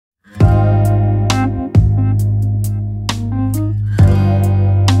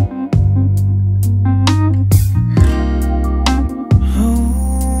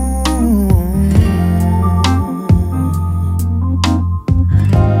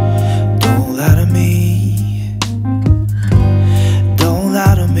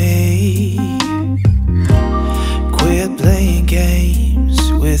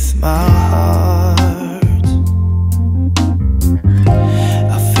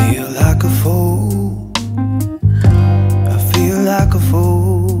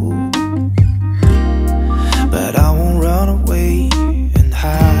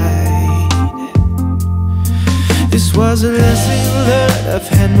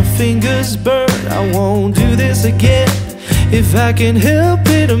fingers burn. I won't do this again. If I can help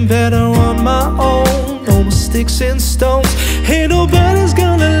it, I'm better on my own. No more sticks and stones. Ain't nobody's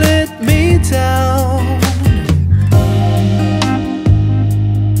gonna let me down.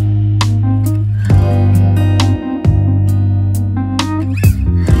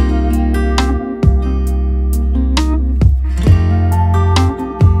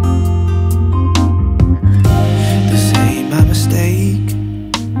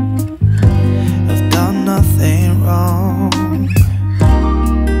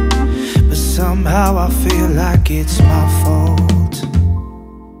 Somehow I feel like it's my fault.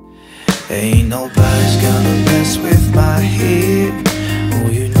 Ain't nobody's gonna mess with my head. Oh,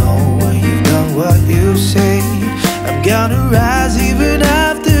 you know when you've done what you say. I'm gonna rise even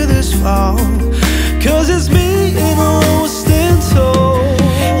after this fall, 'cause it's me and the lowest and told.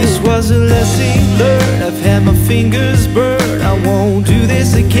 This was a lesson learned. I've had my fingers burned. I won't do this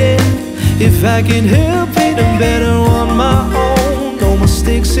again. If I can help it, I'm better on my own. No more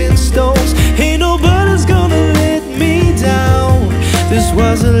sticks and stones. Ain't nobody's gonna let me down. This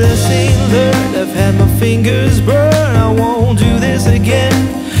was a lesson learned. I've had my fingers burn. I won't do this again.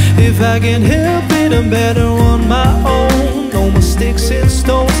 If I can help it, I'm better on my own. No more sticks and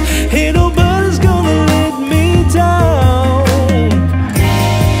stones. Ain't nobody's gonna let me down.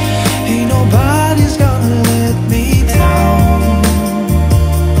 Ain't nobody's gonna let me down.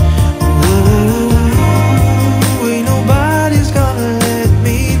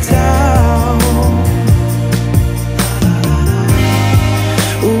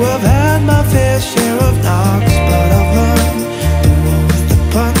 I've had my fair share of knocks, but I've learned to roll with the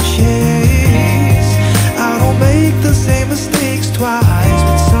punches. I don't make the same mistakes twice,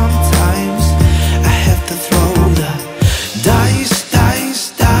 but sometimes I have to throw the dice, dice,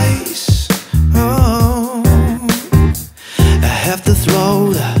 dice. Oh, I have to throw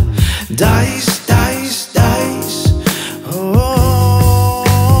the dice, dice, dice. Oh,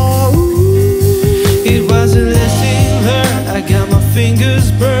 it was a lesson learned. I got my fingers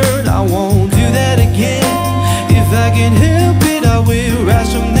burned. I won't do that again. If I can help it, I will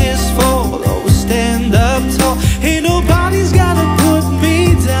rise from this fall. Oh, stand up tall. Ain't nobody's gonna put me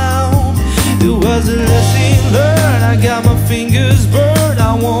down. It was a lesson learned. I got my fingers burned.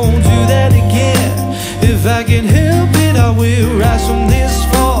 I won't do that again. If I can help it, I will rise from this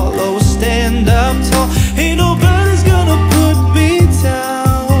fall.